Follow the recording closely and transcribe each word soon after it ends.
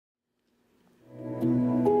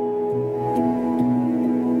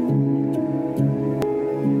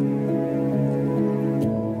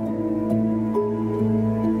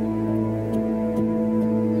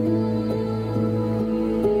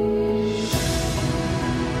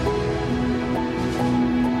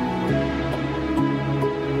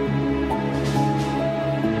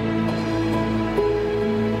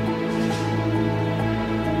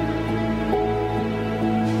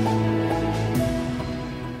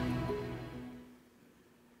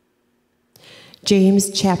James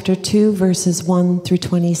chapter 2, verses 1 through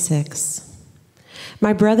 26.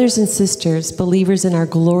 My brothers and sisters, believers in our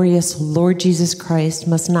glorious Lord Jesus Christ,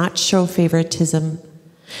 must not show favoritism.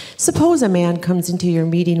 Suppose a man comes into your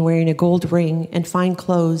meeting wearing a gold ring and fine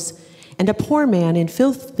clothes, and a poor man in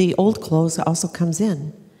filthy old clothes also comes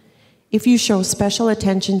in. If you show special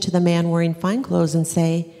attention to the man wearing fine clothes and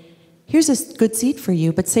say, "Here's a good seat for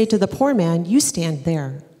you," but say to the poor man, "You stand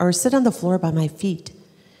there," or "Sit on the floor by my feet,"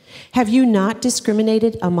 have you not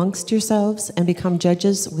discriminated amongst yourselves and become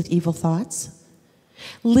judges with evil thoughts?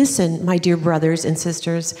 Listen, my dear brothers and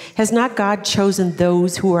sisters, has not God chosen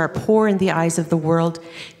those who are poor in the eyes of the world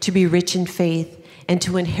to be rich in faith and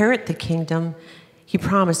to inherit the kingdom he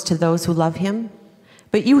promised to those who love him?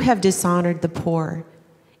 But you have dishonored the poor.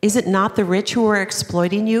 Is it not the rich who are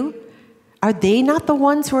exploiting you? Are they not the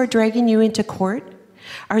ones who are dragging you into court?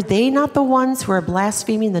 Are they not the ones who are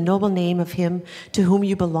blaspheming the noble name of him to whom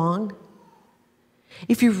you belong?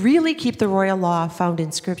 If you really keep the royal law found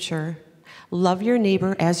in Scripture, love your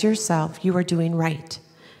neighbor as yourself, you are doing right.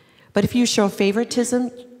 But if you show favoritism,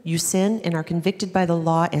 you sin and are convicted by the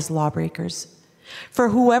law as lawbreakers. For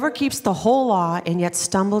whoever keeps the whole law and yet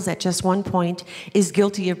stumbles at just one point is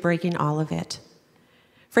guilty of breaking all of it.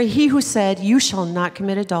 For he who said, "You shall not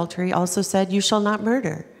commit adultery," also said, "You shall not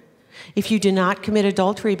murder." If you do not commit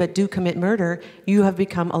adultery but do commit murder, you have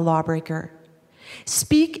become a lawbreaker.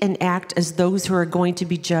 Speak and act as those who are going to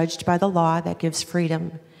be judged by the law that gives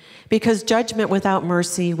freedom, because judgment without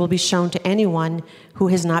mercy will be shown to anyone who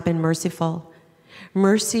has not been merciful.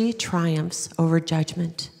 Mercy triumphs over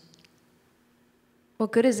judgment.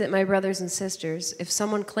 What good is it, my brothers and sisters, if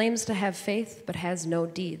someone claims to have faith but has no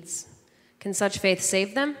deeds? Can such faith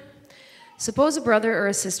save them? Suppose a brother or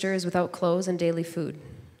a sister is without clothes and daily food.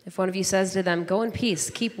 If one of you says to them, "Go in peace,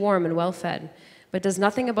 keep warm and well fed," but does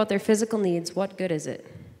nothing about their physical needs, what good is it?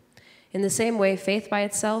 In the same way, faith by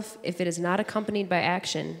itself, if it is not accompanied by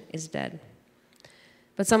action, is dead.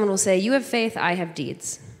 But someone will say, "You have faith, I have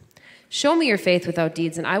deeds." Show me your faith without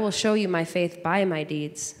deeds, and I will show you my faith by my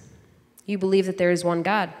deeds. You believe that there is one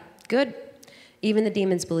God. Good. Even the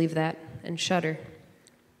demons believe that and shudder.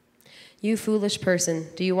 You foolish person,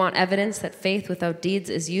 do you want evidence that faith without deeds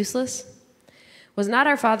is useless? Was not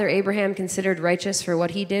our father Abraham considered righteous for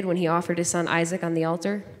what he did when he offered his son Isaac on the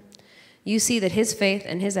altar? You see that his faith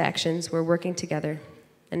and his actions were working together,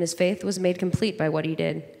 and his faith was made complete by what he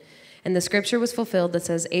did. And the scripture was fulfilled that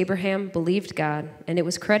says, "Abraham believed God, and it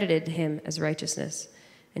was credited to him as righteousness,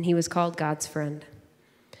 and he was called God's friend."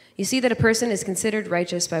 You see that a person is considered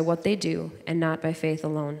righteous by what they do, and not by faith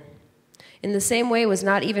alone. In the same way, was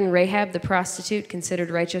not even Rahab the prostitute considered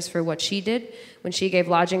righteous for what she did when she gave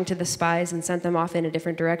lodging to the spies and sent them off in a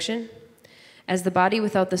different direction? As the body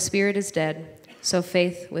without the spirit is dead, so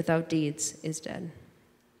faith without deeds is dead.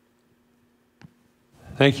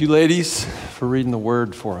 Thank you, ladies, for reading the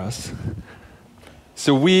word for us.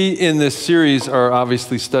 So we, in this series, are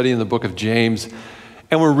obviously studying the book of James,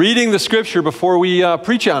 and we're reading the scripture before we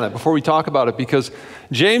preach on it, before we talk about it, because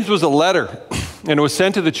James was a letter, and it was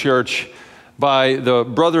sent to the church by the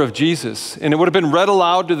brother of Jesus, and it would have been read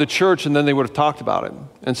aloud to the church, and then they would have talked about it.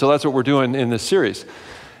 And so that's what we're doing in this series.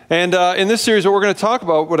 And in this series, what we're going to talk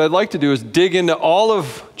about, what I'd like to do is dig into all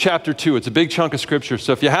of chapter 2. It's a big chunk of scripture.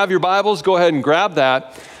 So if you have your Bibles, go ahead and grab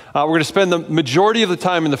that. We're going to spend the majority of the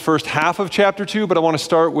time in the first half of chapter 2, but I want to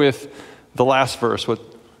start with the last verse, what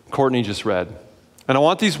Courtney just read. And I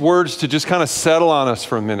want these words to just kind of settle on us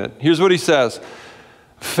for a minute. Here's what he says.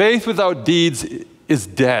 Faith without deeds is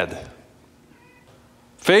dead.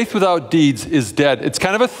 Faith without deeds is dead. It's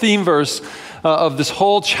kind of a theme verse of this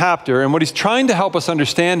whole chapter. And what he's trying to help us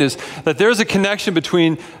understand is that there's a connection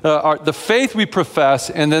between the faith we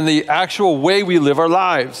profess and then the actual way we live our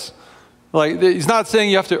lives. Like, he's not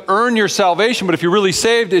saying you have to earn your salvation, but if you're really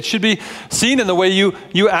saved, it should be seen in the way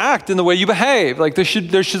you act and the way you behave. Like,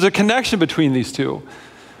 there's a connection between these two.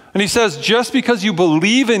 And he says, just because you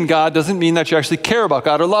believe in God doesn't mean that you actually care about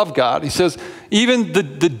God or love God. He says, even the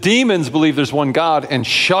demons believe there's one God and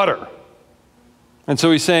shudder. And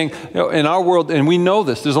so he's saying, in our world, and we know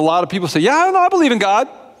this, there's a lot of people say, yeah, no, I believe in God.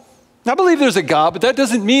 I believe there's a God, but that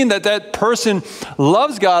doesn't mean that that person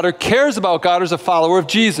loves God or cares about God or is a follower of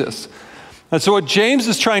Jesus. And so what James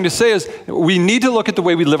is trying to say is we need to look at the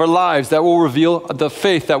way we live our lives. That will reveal the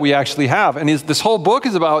faith that we actually have. And this whole book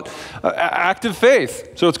is about active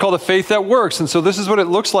faith. So it's called a faith that works. And so this is what it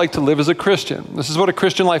looks like to live as a Christian. This is what a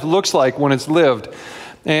Christian life looks like when it's lived.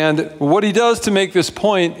 And what he does to make this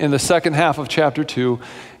point in the second half of chapter 2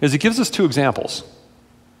 is he gives us two examples.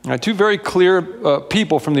 Two very clear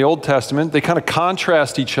people from the Old Testament. They kind of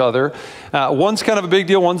contrast each other. One's kind of a big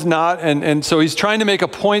deal, one's not. And so he's trying to make a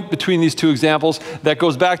point between these two examples that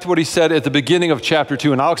goes back to what he said at the beginning of chapter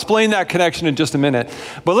 2. And I'll explain that connection in just a minute.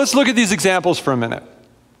 But let's look at these examples for a minute.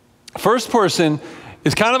 First person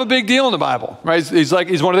is kind of a big deal in the Bible, right? He's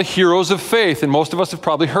one of the heroes of faith. And most of us have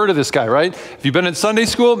probably heard of this guy, right? If you've been in Sunday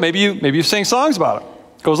school, maybe you sang songs about him.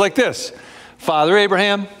 It goes like this. Father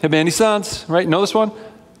Abraham had many sons, right? Know this one?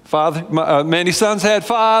 Many sons had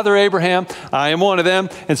Father Abraham. I am one of them,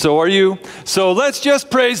 and so are you. So let's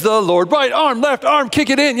just praise the Lord. Right arm, left arm, kick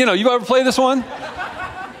it in. You know, you ever play this one?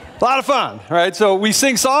 A lot of fun, right? So we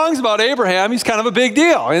sing songs about Abraham. He's kind of a big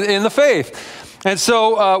deal in the faith. And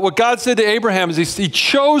so what God said to Abraham is he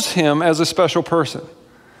chose him as a special person.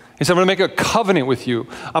 He said, I'm going to make a covenant with you.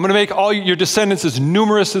 I'm going to make all your descendants as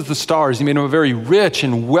numerous as the stars. He made him a very rich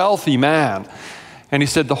and wealthy man. And he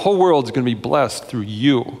said, the whole world is going to be blessed through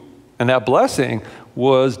you. And that blessing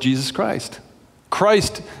was Jesus Christ.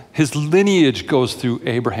 Christ, his lineage goes through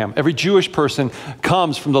Abraham. Every Jewish person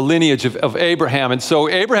comes from the lineage of Abraham. And so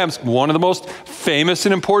Abraham's one of the most famous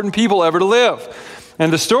and important people ever to live.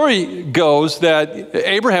 And the story goes that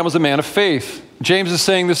Abraham was a man of faith. James is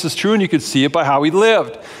saying this is true, and you could see it by how he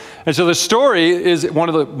lived. And so the story is one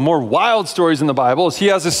of the more wild stories in the Bible. Is he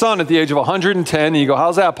has a son at the age of 110, and you go,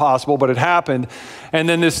 how's that possible? But it happened. And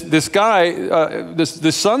then this guy,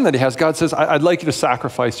 this son that he has, God says, I'd like you to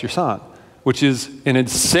sacrifice your son, which is an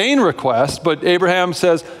insane request. But Abraham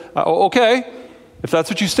says, okay, if that's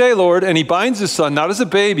what you say, Lord. And he binds his son, not as a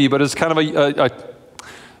baby, but as kind of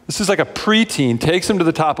this is like a preteen, takes him to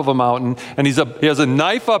the top of a mountain, and he has a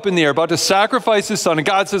knife up in the air, about to sacrifice his son. And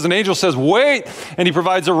God says, an angel says, wait, and he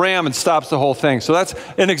provides a ram and stops the whole thing. So that's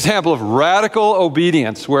an example of radical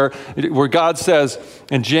obedience where God says,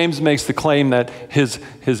 and James makes the claim that his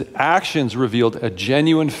actions revealed a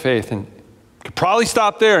genuine faith. And could probably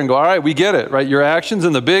stop there and go, all right, we get it, right? Your actions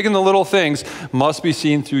and the big and the little things must be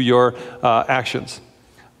seen through your actions.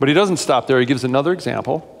 But he doesn't stop there. He gives another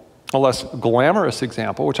example. A less glamorous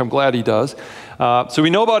example, which I'm glad he does. So we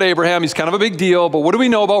know about Abraham. He's kind of a big deal. But what do we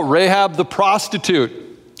know about Rahab the prostitute?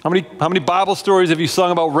 How many Bible stories have you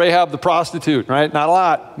sung about Rahab the prostitute, right? Not a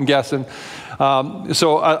lot, I'm guessing.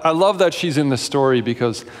 So I love that she's in this story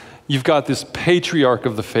because you've got this patriarch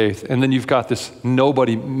of the faith, and then you've got this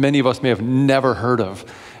nobody many of us may have never heard of.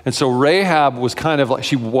 And so Rahab was kind of like,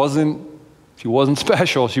 she wasn't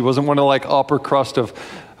special. She wasn't one of the like upper crust of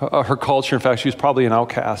her culture. In fact, she was probably an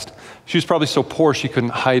outcast. She was probably so poor she couldn't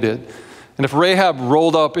hide it. And if Rahab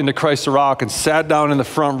rolled up into Christ the Rock and sat down in the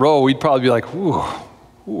front row, we'd probably be like,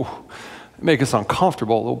 ooh, make us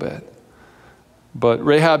uncomfortable a little bit. But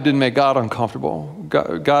Rahab didn't make God uncomfortable.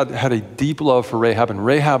 God had a deep love for Rahab, and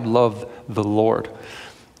Rahab loved the Lord.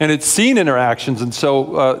 And it's seen in her actions. And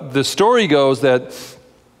so the story goes that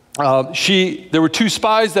there were two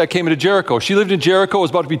spies that came into Jericho. She lived in Jericho, was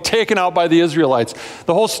about to be taken out by the Israelites.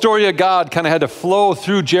 The whole story of God kind of had to flow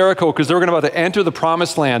through Jericho because they were about to enter the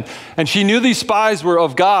promised land. And she knew these spies were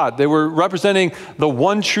of God. They were representing the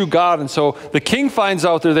one true God. And so the king finds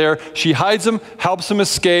out they're there. She hides them, helps them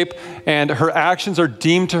escape, and her actions are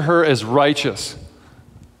deemed to her as righteous.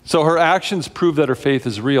 So her actions prove that her faith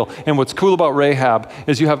is real. And what's cool about Rahab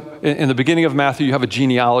is you have, in the beginning of Matthew, you have a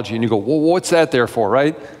genealogy, and you go, well, what's that there for,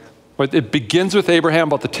 right? But it begins with Abraham.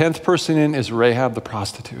 About the 10th person in is Rahab the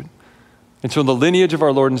prostitute. And so the lineage of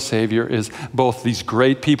our Lord and Savior is both these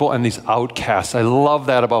great people and these outcasts. I love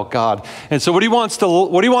that about God. And so what he wants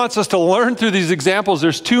us to learn through these examples,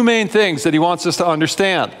 there's two main things that he wants us to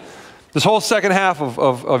understand. This whole second half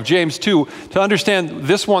of James 2, to understand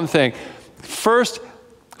this one thing. First,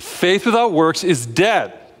 faith without works is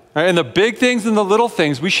dead. Right? And the big things and the little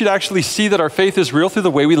things, we should actually see that our faith is real through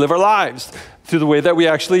the way we live our lives, through the way that we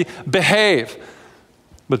actually behave.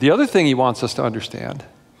 But the other thing he wants us to understand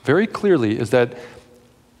very clearly is that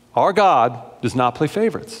our God does not play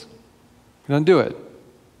favorites. He doesn't do it.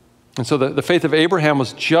 And so the faith of Abraham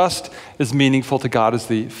was just as meaningful to God as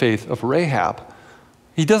the faith of Rahab.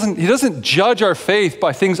 He doesn't judge our faith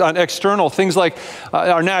by things on external, things like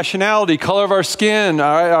our nationality, color of our skin,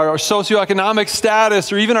 our socioeconomic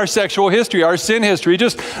status, or even our sexual history, our sin history. He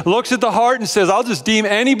just looks at the heart and says, I'll just deem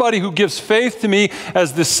anybody who gives faith to me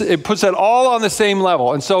as this, it puts that all on the same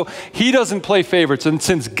level. And so he doesn't play favorites. And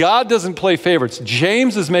since God doesn't play favorites,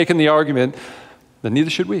 James is making the argument that neither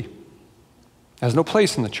should we. It has no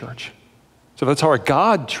place in the church. So if that's how our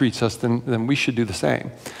God treats us, then we should do the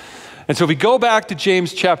same. And so if we go back to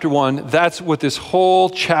James chapter 1, that's what this whole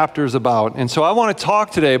chapter is about. And so I want to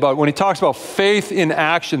talk today about when he talks about faith in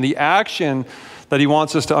action, the action that he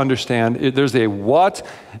wants us to understand. There's a what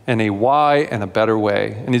and a why and a better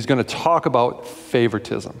way. And he's going to talk about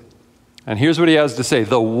favoritism. And here's what he has to say.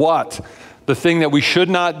 The what, the thing that we should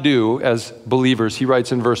not do as believers. He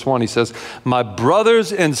writes in verse 1, he says, my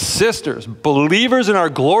brothers and sisters, believers in our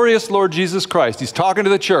glorious Lord Jesus Christ, he's talking to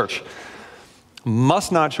the church,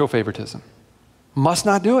 must not show favoritism. Must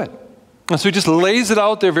not do it. And so he just lays it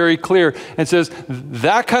out there very clear and says,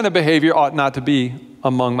 that kind of behavior ought not to be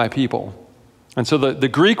among my people. And so the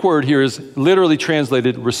Greek word here is literally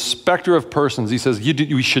translated respecter of persons. He says,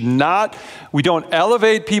 we don't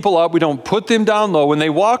elevate people up, we don't put them down low. When they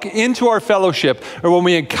walk into our fellowship or when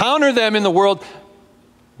we encounter them in the world,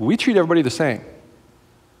 we treat everybody the same.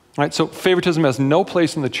 Right? So favoritism has no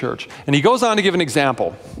place in the church. And he goes on to give an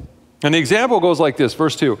example. And the example goes like this,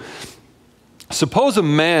 verse 2. Suppose a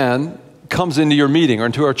man comes into your meeting or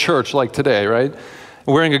into our church like today, right?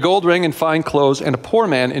 Wearing a gold ring and fine clothes, and a poor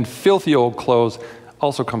man in filthy old clothes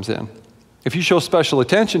also comes in. If you show special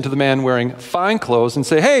attention to the man wearing fine clothes and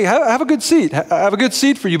say, hey, have a good seat. I have a good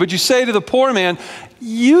seat for you. But you say to the poor man,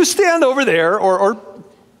 you stand over there or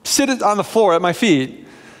sit on the floor at my feet.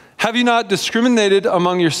 Have you not discriminated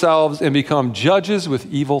among yourselves and become judges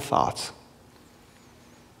with evil thoughts?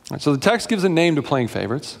 Right, so the text gives a name to playing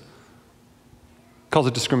favorites. Calls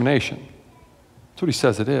it discrimination. That's what he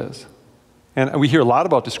says it is. And we hear a lot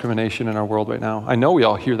about discrimination in our world right now. I know we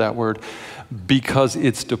all hear that word because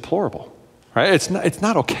it's deplorable, right? It's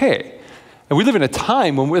not okay. And we live in a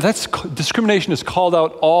time when discrimination is called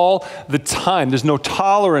out all the time. There's no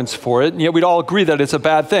tolerance for it, and yet we'd all agree that it's a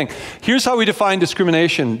bad thing. Here's how we define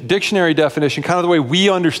discrimination, dictionary definition, kind of the way we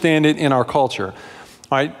understand it in our culture.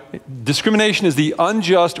 All right? Discrimination is the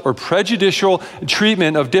unjust or prejudicial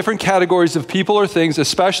treatment of different categories of people or things,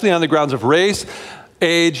 especially on the grounds of race,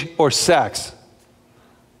 age, or sex.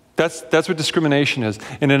 That's what discrimination is.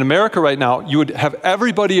 And in America right now, you would have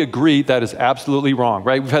everybody agree that is absolutely wrong,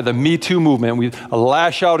 right? We've had the Me Too movement. We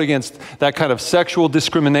lash out against that kind of sexual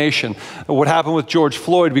discrimination. What happened with George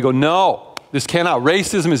Floyd, we go, no, this cannot.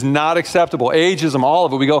 Racism is not acceptable. Ageism, all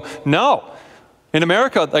of it. We go, no. In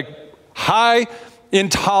America, like high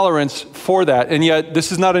intolerance for that. And yet,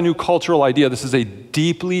 this is not a new cultural idea. This is a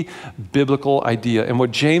deeply biblical idea. And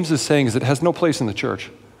what James is saying is it has no place in the church.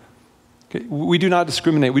 Okay? We do not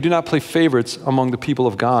discriminate. We do not play favorites among the people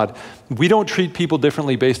of God. We don't treat people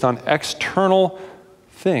differently based on external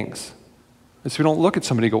things. So we don't look at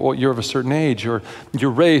somebody and go, well, you're of a certain age, or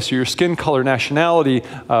your race, or your skin color, nationality,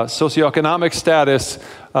 socioeconomic status,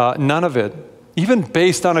 none of it. Even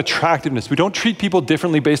based on attractiveness. We don't treat people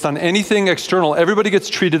differently based on anything external. Everybody gets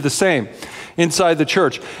treated the same inside the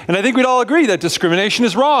church. And I think we'd all agree that discrimination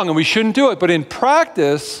is wrong and we shouldn't do it. But in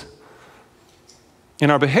practice, in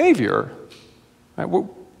our behavior, right, well,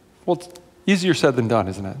 it's easier said than done,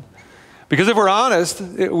 isn't it? Because if we're honest,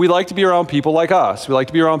 we like to be around people like us. We like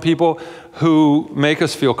to be around people who make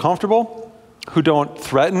us feel comfortable, who don't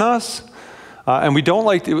threaten us, and we kind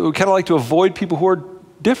of like to avoid people who are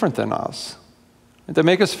different than us. That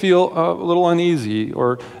make us feel a little uneasy,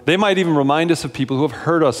 or they might even remind us of people who have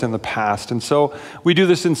hurt us in the past. And so we do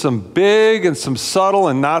this in some big and some subtle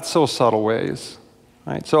and not so subtle ways.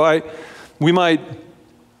 Right? So we might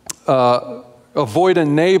avoid a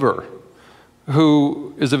neighbor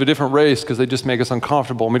who is of a different race because they just make us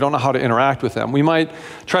uncomfortable and we don't know how to interact with them. We might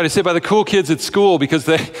try to sit by the cool kids at school because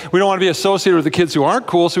we don't want to be associated with the kids who aren't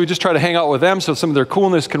cool, so we just try to hang out with them so some of their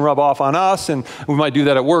coolness can rub off on us, and we might do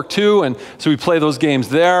that at work too, and so we play those games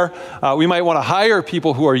there. We might want to hire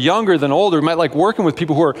people who are younger than older. We might like working with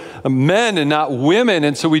people who are men and not women,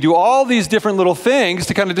 and so we do all these different little things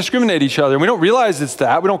to kind of discriminate each other, and we don't realize it's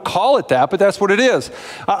that. We don't call it that, but that's what it is.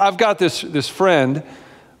 I've got this friend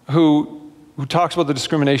who talks about the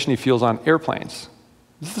discrimination he feels on airplanes.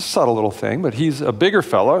 This is a subtle little thing, but he's a bigger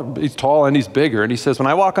fella. He's tall and he's bigger. And he says, when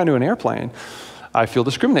I walk onto an airplane, I feel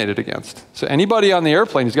discriminated against. So anybody on the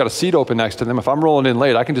airplane who's got a seat open next to them, if I'm rolling in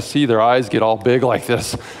late, I can just see their eyes get all big like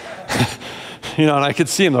this. And I could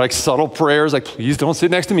see them. They're like subtle prayers, like, please don't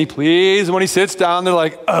sit next to me, please. And when he sits down, they're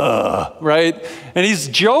like, right? And he's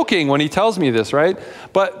joking when he tells me this, right?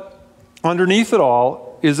 But underneath it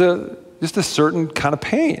all is just a certain kind of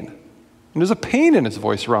pain. And there's a pain in his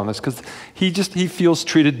voice around this because he feels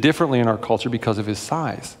treated differently in our culture because of his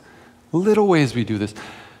size. Little ways we do this.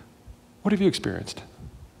 What have you experienced?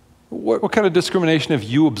 What kind of discrimination have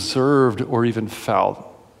you observed or even felt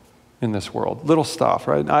in this world? Little stuff,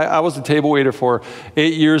 right? I was a table waiter for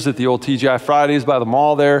 8 years at the old TGI Fridays by the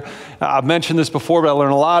mall there. I've mentioned this before, but I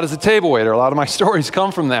learned a lot as a table waiter. A lot of my stories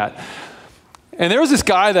come from that. And there was this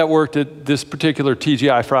guy that worked at this particular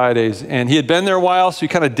TGI Fridays, and he had been there a while, so he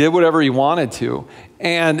kind of did whatever he wanted to.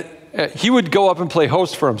 And he would go up and play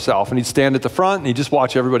host for himself, and he'd stand at the front, and he'd just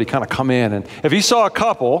watch everybody kind of come in. And if he saw a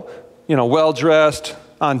couple, well-dressed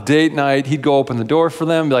on date night, he'd go open the door for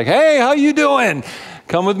them, be like, hey, how you doing?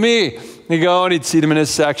 Come with me. He'd go, and he'd seat him in his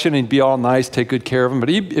section, and he'd be all nice, take good care of him. But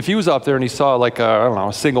if he was up there and he saw like a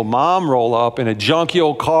single mom roll up in a junky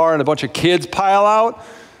old car and a bunch of kids pile out,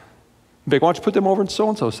 he'd be like, why don't you put them over in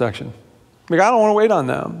so-and-so section? Like, I don't want to wait on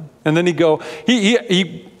them. And then he'd go,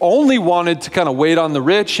 he only wanted to kind of wait on the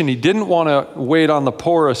rich, and he didn't want to wait on the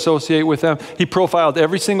poor or associate with them. He profiled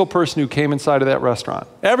every single person who came inside of that restaurant.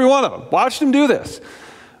 Every one of them. Watched him do this.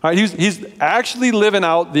 All right, he's actually living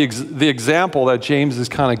out the example that James is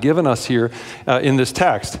kind of giving us here in this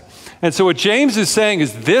text. And so what James is saying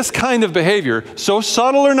is this kind of behavior, so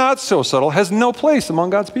subtle or not so subtle, has no place among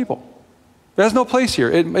God's people. It has no place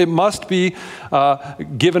here. It must be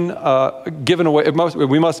given away.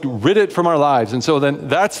 We must rid it from our lives. And so then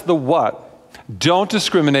that's the what. Don't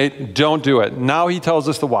discriminate. Don't do it. Now he tells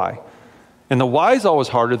us the why. And the why is always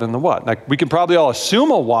harder than the what. Like, we can probably all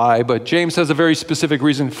assume a why, but James has a very specific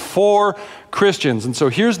reason for Christians. And so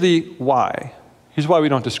here's the why. Here's why we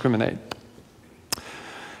don't discriminate.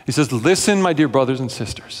 He says, listen, my dear brothers and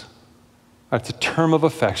sisters. That's a term of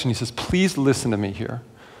affection. He says, please listen to me here.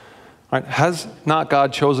 Right? Has not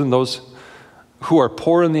God chosen those who are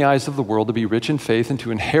poor in the eyes of the world to be rich in faith and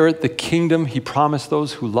to inherit the kingdom he promised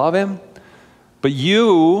those who love him? But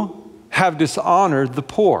you have dishonored the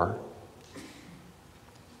poor.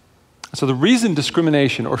 So the reason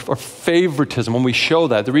discrimination or favoritism, when we show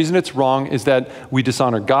that, the reason it's wrong is that we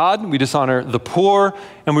dishonor God, we dishonor the poor,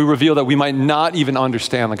 and we reveal that we might not even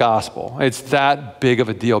understand the gospel. It's that big of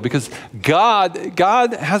a deal because God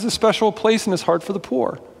has a special place in his heart for the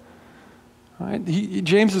poor. Right?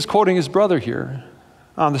 James is quoting his brother here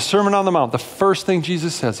on the Sermon on the Mount. The first thing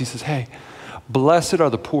Jesus says, he says, hey, blessed are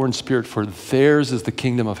the poor in spirit, for theirs is the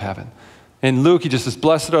kingdom of heaven. In Luke, he just says,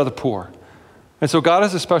 blessed are the poor. And so God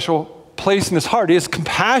has a special place in his heart. He has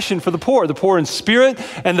compassion for the poor in spirit,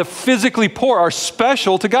 and the physically poor are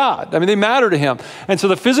special to God. I mean, they matter to him. And so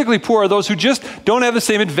the physically poor are those who just don't have the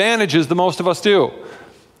same advantages that most of us do.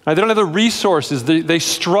 They don't have the resources. They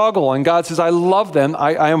struggle, and God says, I love them.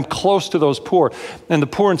 I am close to those poor. And the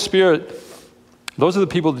poor in spirit, those are the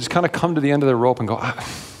people that just kind of come to the end of their rope and go, I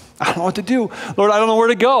don't know what to do. Lord, I don't know where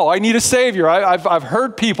to go. I need a Savior. I've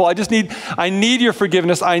hurt people. I need your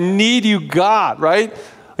forgiveness. I need you, God, right?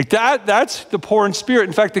 Like that's the poor in spirit.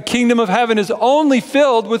 In fact, the kingdom of heaven is only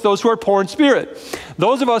filled with those who are poor in spirit.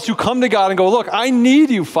 Those of us who come to God and go, look, I need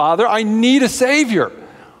you, Father. I need a Savior.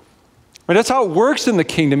 Right? That's how it works in the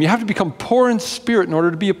kingdom. You have to become poor in spirit in order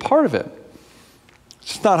to be a part of it.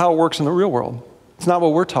 It's just not how it works in the real world. It's not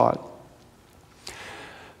what we're taught.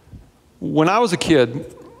 When I was a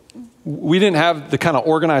kid, we didn't have the kind of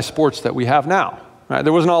organized sports that we have now. Right?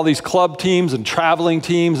 There wasn't all these club teams and traveling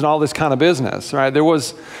teams and all this kind of business. Right? There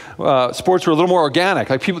was sports were a little more organic.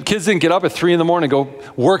 Like kids didn't get up at 3 in the morning and go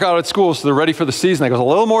work out at school so they're ready for the season. It was a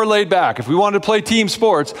little more laid back. If we wanted to play team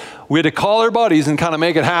sports, we had to call our buddies and kind of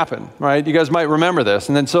make it happen. Right? You guys might remember this.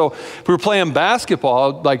 And then so if we were playing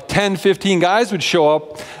basketball, like 10, 15 guys would show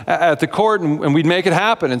up at the court and we'd make it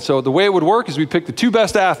happen. And so the way it would work is we'd pick the 2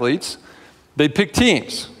 best athletes. They'd pick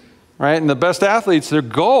teams. Right? And the best athletes, their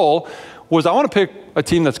goal was, I want to pick a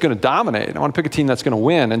team that's going to dominate. I want to pick a team that's going to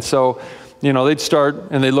win. And so, they'd start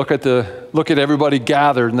and they look at everybody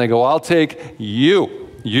gathered and they go, I'll take you.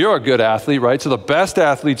 You're a good athlete, right? So the best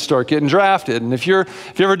athletes start getting drafted. And if you've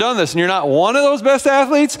ever done this and you're not one of those best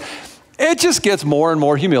athletes, it just gets more and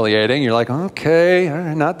more humiliating. You're like, okay, all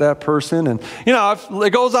right, not that person. And, if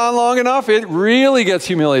it goes on long enough, it really gets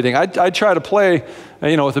humiliating. I try to play,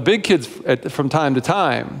 with the big kids from time to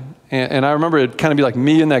time. And I remember it'd kind of be like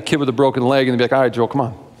me and that kid with a broken leg, and they'd be like, all right, Joe, come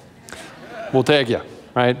on. We'll take you,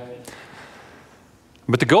 right?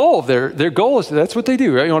 But the goal of their goal is, that's what they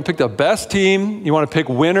do, right? You want to pick the best team. You want to pick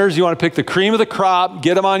winners. You want to pick the cream of the crop,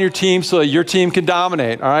 get them on your team so that your team can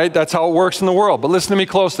dominate, all right? That's how it works in the world. But listen to me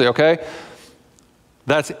closely, okay?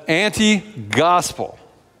 That's anti-gospel.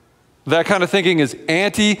 That kind of thinking is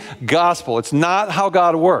anti-gospel. It's not how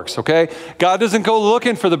God works, okay? God doesn't go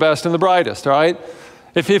looking for the best and the brightest, all right?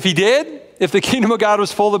 If he did, if the kingdom of God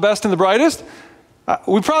was full of the best and the brightest,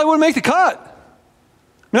 we probably wouldn't make the cut.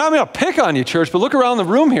 I'm going to pick on you, church, but look around the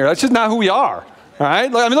room here. That's just not who we are, all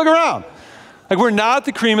right? Look around. Like, we're not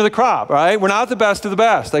the cream of the crop, all right? We're not the best of the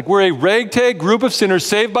best. Like, we're a ragtag group of sinners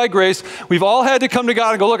saved by grace. We've all had to come to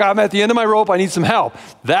God and go, look, I'm at the end of my rope. I need some help.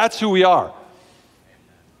 That's who we are,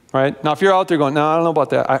 right? Now, if you're out there going, no, I don't know about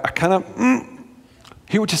that. I kind of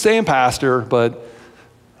hear what you're saying, Pastor, but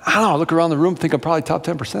I don't know, I look around the room, think I'm probably top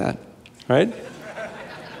 10%, right?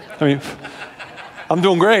 I'm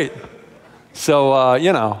doing great. So,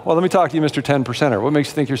 well, let me talk to you, Mr. 10%er. What makes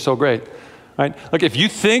you think you're so great? Right? Like, if you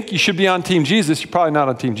think you should be on Team Jesus, you're probably not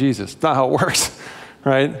on Team Jesus. It's not how it works,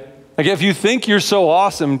 right? Like, if you think you're so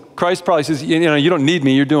awesome, Christ probably says, you don't need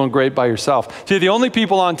me. You're doing great by yourself. See, the only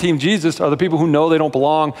people on Team Jesus are the people who know they don't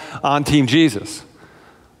belong on Team Jesus.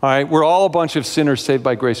 All right? We're all a bunch of sinners saved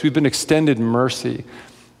by grace. We've been extended mercy.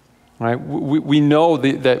 Right? We know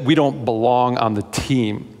that we don't belong on the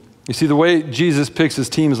team. You see, the way Jesus picks his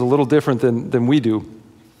team is a little different than we do.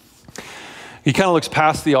 He kind of looks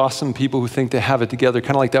past the awesome people who think they have it together,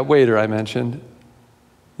 kind of like that waiter I mentioned.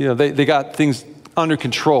 They got things under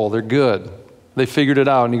control. They're good. They figured it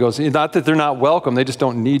out. And he goes, not that they're not welcome, they just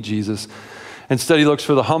don't need Jesus. Instead, he looks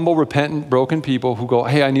for the humble, repentant, broken people who go,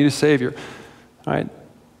 hey, I need a Savior. All right?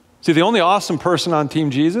 See, the only awesome person on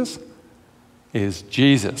Team Jesus is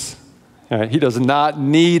Jesus. All right? He does not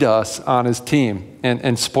need us on his team.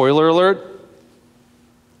 And spoiler alert,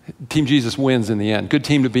 Team Jesus wins in the end. Good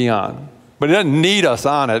team to be on. But he doesn't need us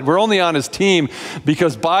on it. We're only on his team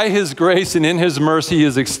because by his grace and in his mercy, he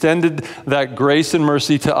has extended that grace and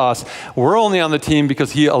mercy to us. We're only on the team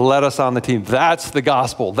because he let us on the team. That's the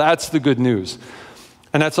gospel. That's the good news.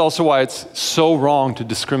 And that's also why it's so wrong to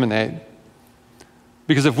discriminate.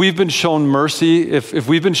 Because if we've been shown mercy, if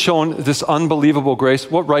we've been shown this unbelievable grace,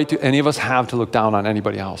 what right do any of us have to look down on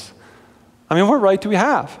anybody else? I mean, what right do we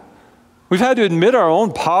have? We've had to admit our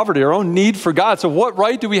own poverty, our own need for God. So what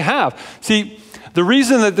right do we have? See, the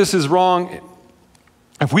reason that this is wrong,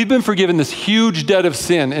 if we've been forgiven this huge debt of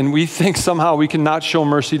sin and we think somehow we cannot show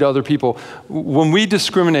mercy to other people, when we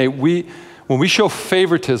discriminate, when we show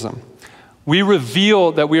favoritism, we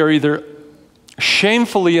reveal that we are either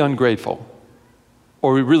shamefully ungrateful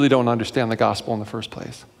or we really don't understand the gospel in the first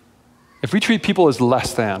place. If we treat people as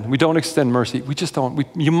less than, we don't extend mercy, we just don't,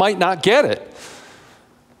 you might not get it.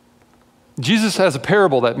 Jesus has a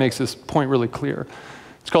parable that makes this point really clear.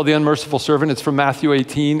 It's called the unmerciful servant. It's from Matthew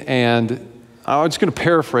 18, and I'm just going to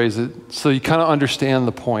paraphrase it so you kind of understand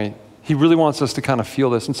the point. He really wants us to kind of feel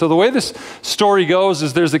this. And so the way this story goes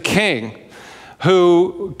is there's a king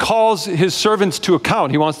who calls his servants to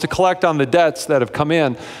account. He wants to collect on the debts that have come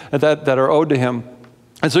in that are owed to him.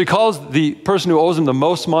 And so he calls the person who owes him the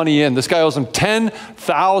most money in. This guy owes him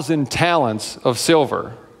 10,000 talents of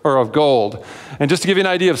silver or of gold. And just to give you an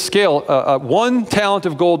idea of scale, 1 talent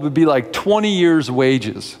of gold would be like 20 years'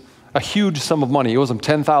 wages, a huge sum of money. He owes him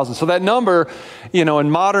 10,000. So that number,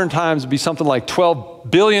 in modern times would be something like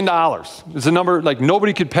 $12 billion. It's a number like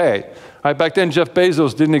nobody could pay. Right? Back then, Jeff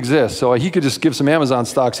Bezos didn't exist. So he could just give some Amazon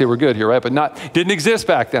stock, say we're good here, right? But didn't exist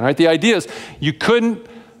back then, right? The idea is you couldn't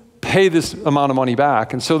pay this amount of money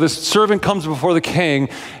back. And so this servant comes before the king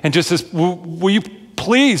and just says, will you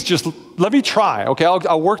please just let me try, okay?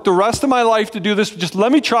 I'll work the rest of my life to do this. Just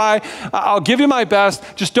let me try. I'll give you my best.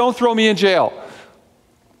 Just don't throw me in jail.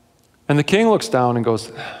 And the king looks down and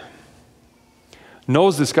goes,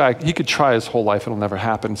 knows this guy, he could try his whole life, it'll never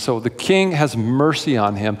happen. So the king has mercy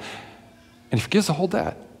on him and he forgives the whole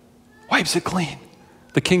debt, wipes it clean.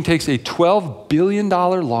 The king takes a $12 billion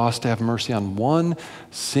loss to have mercy on one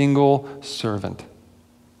single servant. Can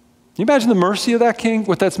you imagine the mercy of that king,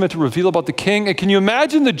 what that's meant to reveal about the king? And can you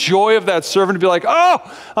imagine the joy of that servant to be like,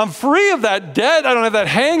 oh, I'm free of that debt. I don't have that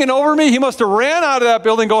hanging over me. He must have ran out of that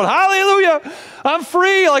building going, hallelujah, I'm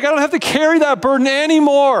free. Like, I don't have to carry that burden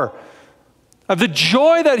anymore. The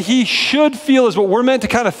joy that he should feel is what we're meant to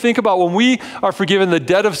kind of think about when we are forgiven the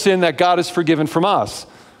debt of sin that God has forgiven from us.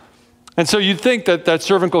 And so you'd think that that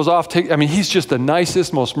servant goes off, he's just the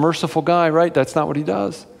nicest, most merciful guy, right? That's not what he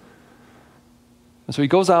does. And so he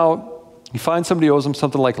goes out, he finds somebody who owes him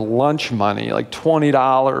something like lunch money, like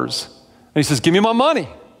 $20. And he says, give me my money.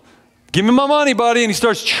 Give me my money, buddy. And he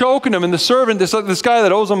starts choking him. And the servant, this guy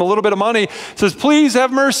that owes him a little bit of money, says, please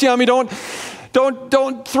have mercy on me.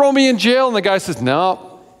 Don't throw me in jail. And the guy says,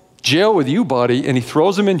 no, jail with you, buddy. And he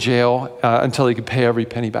throws him in jail until he can pay every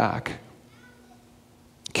penny back.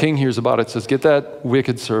 King hears about it, says, get that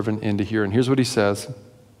wicked servant into here. And here's what he says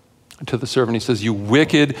to the servant. He says, you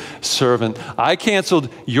wicked servant, I canceled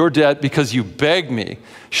your debt because you begged me.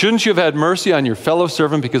 Shouldn't you have had mercy on your fellow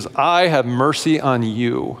servant because I have mercy on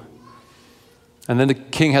you? And then the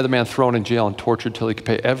king had the man thrown in jail and tortured till he could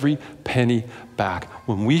pay every penny back.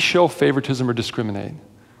 When we show favoritism or discriminate,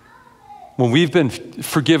 when we've been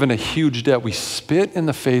forgiven a huge debt, we spit in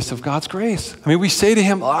the face of God's grace. We say to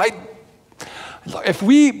him,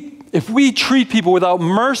 if we treat people without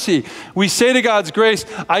mercy, we say to God's grace,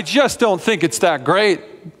 I just don't think it's that great.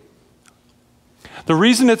 The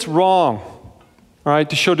reason it's wrong all right,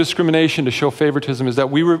 to show discrimination, to show favoritism, is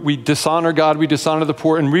that we dishonor God, we dishonor the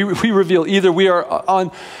poor, and we reveal either we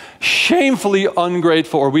are shamefully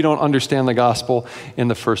ungrateful or we don't understand the gospel in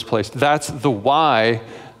the first place. That's the why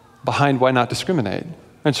behind why not discriminate.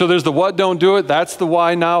 And so there's the what, don't do it. That's the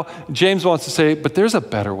why now. James wants to say, but there's a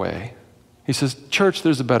better way. He says, church,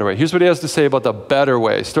 there's a better way. Here's what he has to say about the better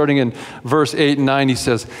way. Starting in verse 8 and 9, he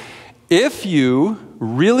says, if you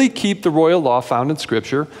really keep the royal law found in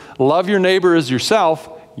Scripture, love your neighbor as yourself,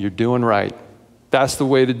 you're doing right. That's the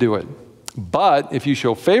way to do it. But if you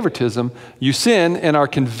show favoritism, you sin and are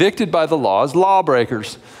convicted by the law as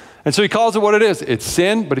lawbreakers. And so he calls it what it is. It's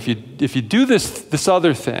sin, but if you do this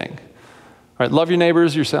other thing, right, love your neighbor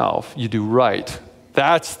as yourself, you do right.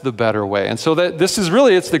 That's the better way. And so this is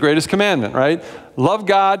really, it's the greatest commandment, right? Love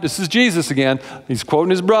God. This is Jesus again. He's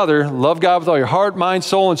quoting his brother. Love God with all your heart, mind,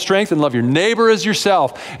 soul, and strength, and love your neighbor as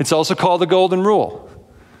yourself. It's also called the golden rule.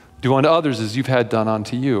 Do unto others as you've had done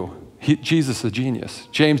unto you. Jesus is a genius.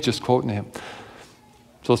 James just quoting him.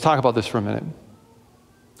 So let's talk about this for a minute.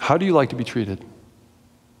 How do you like to be treated?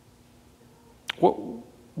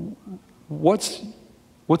 What's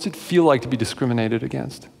it feel like to be discriminated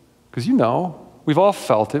against? Because you know, we've all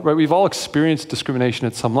felt it, right? We've all experienced discrimination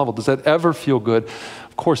at some level. Does that ever feel good?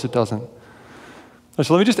 Of course it doesn't.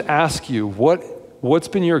 So let me just ask you, what's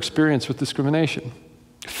been your experience with discrimination?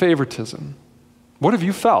 Favoritism. What have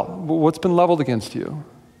you felt? What's been leveled against you?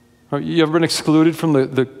 You ever been excluded from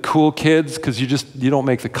the cool kids because you don't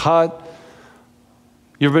make the cut?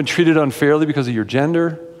 You ever been treated unfairly because of your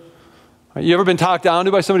gender? You ever been talked down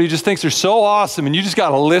to by somebody who just thinks they're so awesome and you just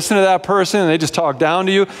got to listen to that person and they just talk down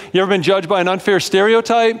to you? You ever been judged by an unfair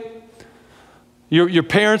stereotype? Your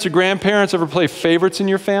parents or grandparents ever play favorites in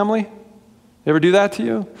your family? They ever do that to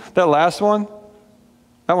you? That last one?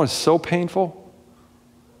 That one's so painful.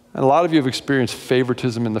 And a lot of you have experienced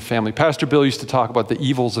favoritism in the family. Pastor Bill used to talk about the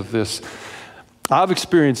evils of this. I've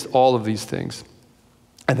experienced all of these things.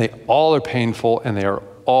 And they all are painful and they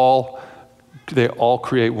all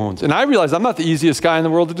create wounds. And I realize I'm not the easiest guy in the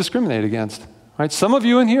world to discriminate against. Right? Some of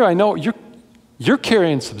you in here, I know you're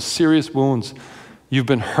carrying some serious wounds. You've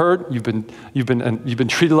been hurt. You've been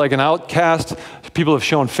treated like an outcast. People have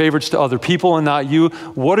shown favorites to other people and not you.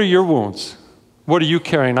 What are your wounds? What are you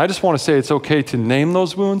carrying? I just want to say it's okay to name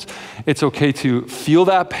those wounds. It's okay to feel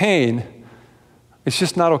that pain. It's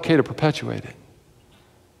just not okay to perpetuate it.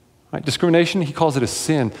 Right? Discrimination, he calls it a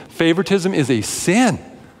sin. Favoritism is a sin.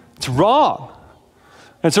 It's wrong.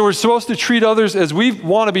 And so we're supposed to treat others as we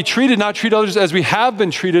want to be treated, not treat others as we have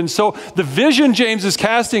been treated. And so the vision James is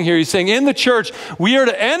casting here, he's saying in the church, we are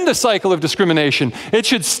to end the cycle of discrimination. It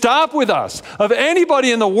should stop with us. Of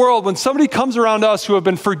anybody in the world, when somebody comes around us who have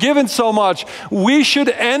been forgiven so much, we should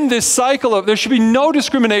end this cycle there should be no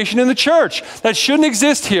discrimination in the church. That shouldn't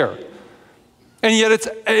exist here. And yet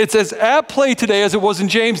it's as at play today as it was in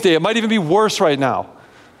James' day. It might even be worse right now.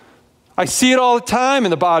 I see it all the time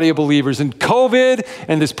in the body of believers. And COVID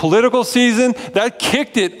and this political season, that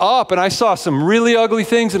kicked it up. And I saw some really ugly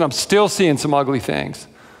things, and I'm still seeing some ugly things.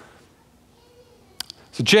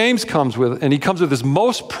 So James comes with this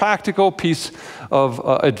most practical piece of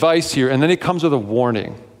advice here, and then he comes with a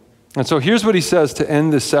warning. And so here's what he says to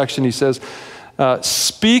end this section. He says,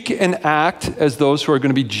 speak and act as those who are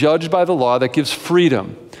going to be judged by the law that gives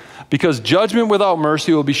freedom. Because judgment without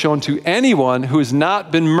mercy will be shown to anyone who has not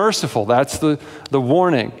been merciful. That's the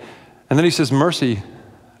warning. And then he says, mercy,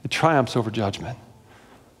 it triumphs over judgment.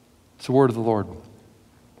 It's the word of the Lord.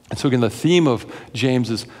 And so again, the theme of James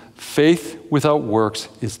is faith without works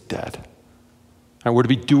is dead. And we're to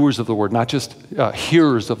be doers of the word, not just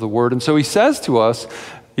hearers of the word. And so he says to us,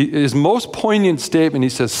 his most poignant statement, he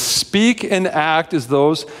says, speak and act as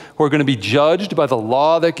those who are going to be judged by the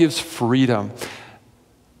law that gives freedom.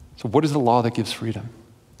 So what is the law that gives freedom?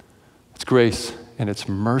 It's grace and it's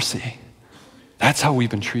mercy. That's how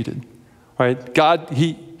we've been treated, right? God,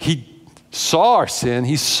 he saw our sin.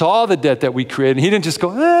 He saw the debt that we created. And he didn't just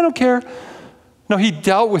go, I don't care. No, he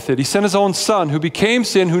dealt with it. He sent his own son who became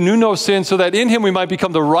sin, who knew no sin, so that in him we might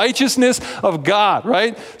become the righteousness of God,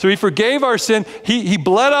 right? So he forgave our sin. He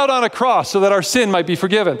bled out on a cross so that our sin might be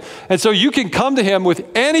forgiven. And so you can come to him with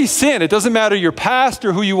any sin. It doesn't matter your past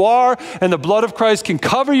or who you are, and the blood of Christ can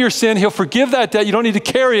cover your sin. He'll forgive that debt. You don't need to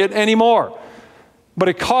carry it anymore. But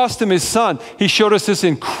it cost him his son. He showed us this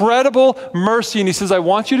incredible mercy, and he says, I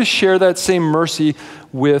want you to share that same mercy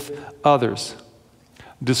with others.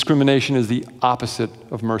 Discrimination is the opposite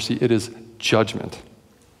of mercy. It is judgment.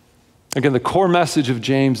 Again, the core message of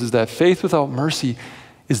James is that faith without mercy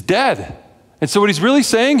is dead. And so what he's really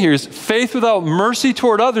saying here is faith without mercy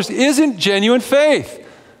toward others isn't genuine faith.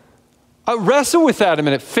 Wrestle with that a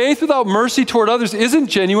minute. Faith without mercy toward others isn't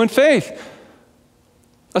genuine faith.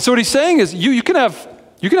 So what he's saying is you can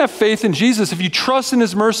have faith in Jesus if you trust in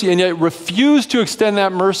his mercy and yet refuse to extend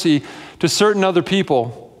that mercy to certain other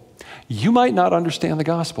people. You might not understand the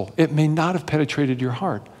gospel. It may not have penetrated your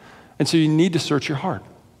heart. And so you need to search your heart.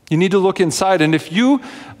 You need to look inside. And if you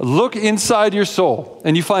look inside your soul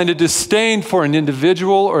and you find a disdain for an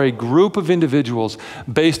individual or a group of individuals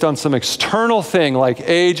based on some external thing like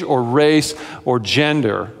age or race or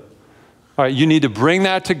gender, all right, you need to bring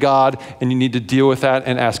that to God and you need to deal with that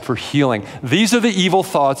and ask for healing. These are the evil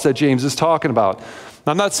thoughts that James is talking about.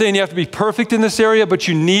 I'm not saying you have to be perfect in this area, but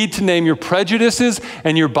you need to name your prejudices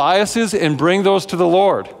and your biases and bring those to the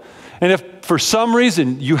Lord. And if for some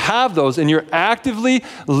reason you have those and you're actively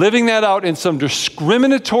living that out in some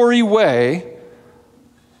discriminatory way,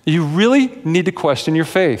 you really need to question your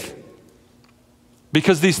faith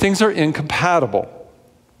because these things are incompatible.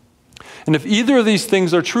 And if either of these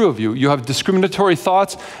things are true of you, you have discriminatory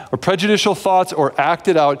thoughts or prejudicial thoughts or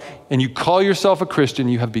acted out, and you call yourself a Christian,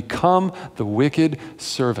 you have become the wicked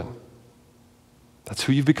servant. That's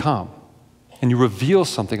who you've become. And you reveal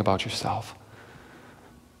something about yourself.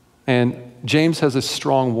 And James has a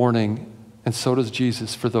strong warning, and so does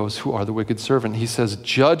Jesus, for those who are the wicked servant. He says,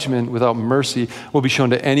 judgment without mercy will be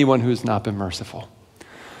shown to anyone who has not been merciful.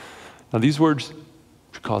 Now these words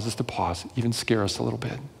cause us to pause, even scare us a little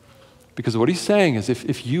bit. Because what he's saying is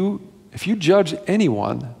if you judge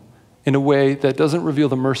anyone in a way that doesn't reveal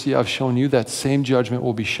the mercy I've shown you, that same judgment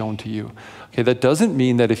will be shown to you. Okay, that doesn't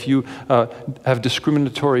mean that if you have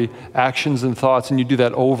discriminatory actions and thoughts and you do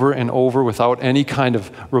that over and over without any kind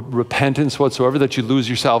of repentance whatsoever, that you lose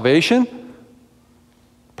your salvation.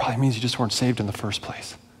 Probably means you just weren't saved in the first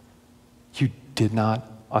place. You did not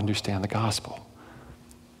understand the gospel.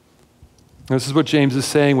 This is what James is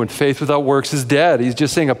saying when faith without works is dead. He's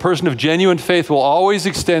just saying a person of genuine faith will always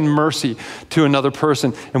extend mercy to another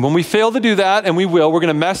person. And when we fail to do that, and we will, we're going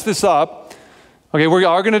to mess this up. Okay, we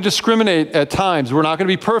are going to discriminate at times. We're not going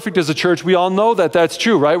to be perfect as a church. We all know that that's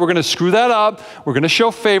true, right? We're going to screw that up. We're going to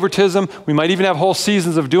show favoritism. We might even have whole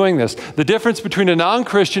seasons of doing this. The difference between a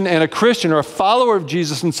non-Christian and a Christian or a follower of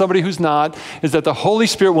Jesus and somebody who's not is that the Holy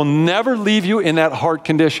Spirit will never leave you in that heart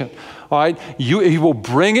condition. All right, he will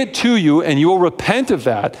bring it to you and you will repent of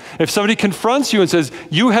that. If somebody confronts you and says,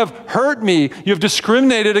 you have hurt me, you have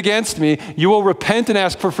discriminated against me, you will repent and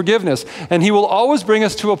ask for forgiveness. And he will always bring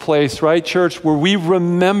us to a place, right, church, where we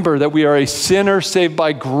remember that we are a sinner saved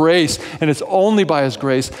by grace, and it's only by his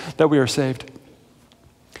grace that we are saved.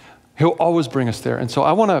 He'll always bring us there. And so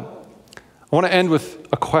I want to end with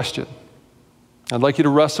a question. I'd like you to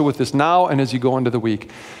wrestle with this now and as you go into the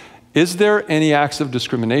week. Is there any acts of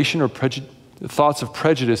discrimination or thoughts of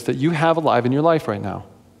prejudice that you have alive in your life right now?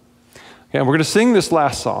 Okay, and we're going to sing this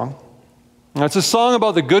last song. Now, it's a song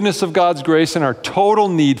about the goodness of God's grace and our total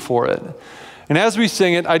need for it. And as we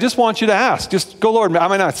sing it, I just want you to ask, just go, Lord, I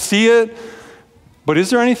might not see it, but is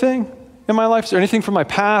there anything in my life? Is there anything from my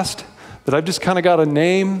past that I've just kind of got a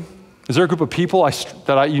name? Is there a group of people I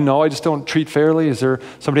just don't treat fairly? Is there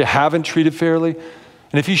somebody I haven't treated fairly?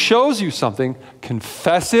 And if he shows you something,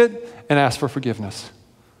 confess it and ask for forgiveness.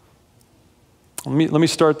 Let me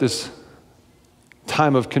start this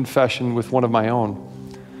time of confession with one of my own.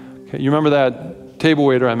 Okay, you remember that table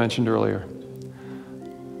waiter I mentioned earlier?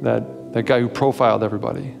 That guy who profiled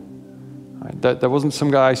everybody. Right, that wasn't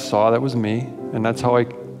some guy I saw, that was me. And that's how I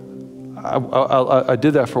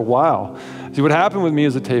did that for a while. See, what happened with me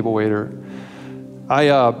as a table waiter,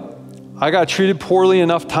 I got treated poorly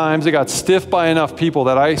enough times, I got stiffed by enough people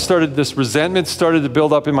that this resentment started to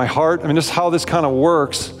build up in my heart. I mean, this is how this kind of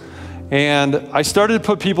works. And I started to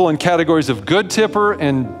put people in categories of good tipper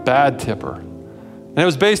and bad tipper. And it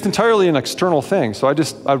was based entirely on external things. So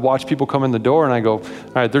I'd watch people come in the door and I go,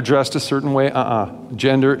 all right, they're dressed a certain way,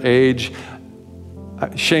 gender, age.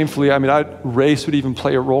 Shamefully, race would even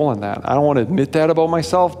play a role in that. I don't want to admit that about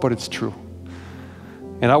myself, but it's true.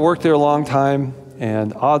 And I worked there a long time.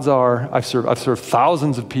 And odds are, I've served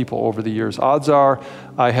thousands of people over the years. Odds are,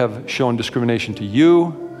 I have shown discrimination to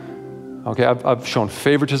you. Okay, I've shown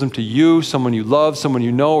favoritism to you, someone you love, someone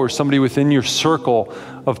you know, or somebody within your circle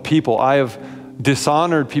of people. I have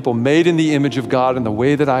dishonored people made in the image of God in the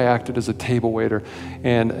way that I acted as a table waiter.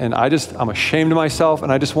 And I'm ashamed of myself,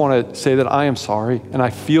 and I just want to say that I am sorry, and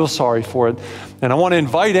I feel sorry for it. And I want to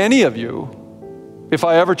invite any of you, if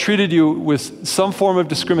I ever treated you with some form of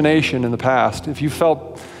discrimination in the past, if you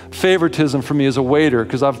felt favoritism from me as a waiter,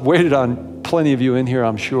 because I've waited on plenty of you in here,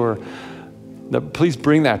 I'm sure, please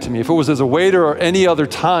bring that to me. If it was as a waiter or any other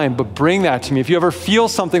time, but bring that to me. If you ever feel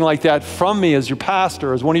something like that from me as your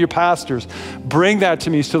pastor, as one of your pastors, bring that to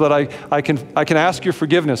me so that I can ask your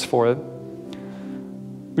forgiveness for it.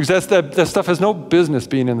 Because that stuff has no business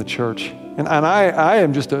being in the church. And I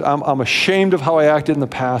am I'm ashamed of how I acted in the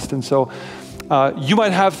past. And so you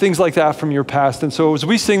might have things like that from your past. And so as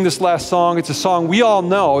we sing this last song, it's a song we all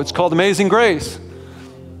know. It's called Amazing Grace.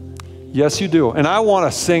 Yes, you do. And I want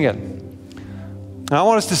to sing it. And I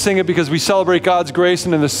want us to sing it because we celebrate God's grace,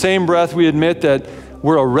 and in the same breath we admit that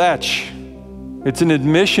we're a wretch. It's an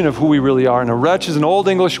admission of who we really are. And a wretch is an old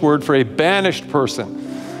English word for a banished person.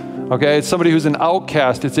 Okay, it's somebody who's an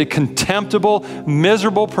outcast. It's a contemptible,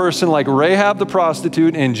 miserable person like Rahab the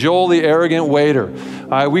prostitute and Joel the arrogant waiter.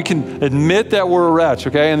 We can admit that we're a wretch,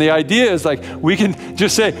 okay? And the idea is like we can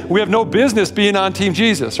just say we have no business being on Team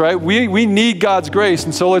Jesus, right? We need God's grace,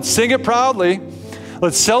 and so let's sing it proudly.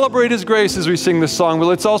 Let's celebrate His grace as we sing this song, but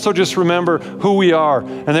let's also just remember who we are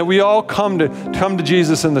and that we all come to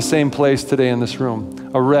Jesus in the same place today in this room,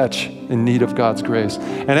 a wretch in need of God's grace.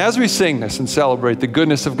 And as we sing this and celebrate the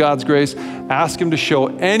goodness of God's grace, ask Him to show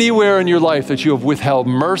anywhere in your life that you have withheld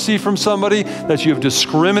mercy from somebody, that you have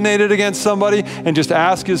discriminated against somebody, and just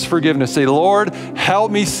ask His forgiveness. Say, Lord,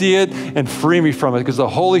 help me see it and free me from it, because the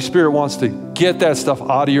Holy Spirit wants to get that stuff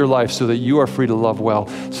out of your life so that you are free to love well.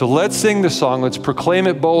 So let's sing this song. Let's proclaim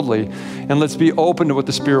it boldly, and let's be open to what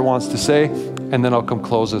the Spirit wants to say, and then I'll come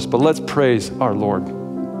close us. But let's praise our Lord.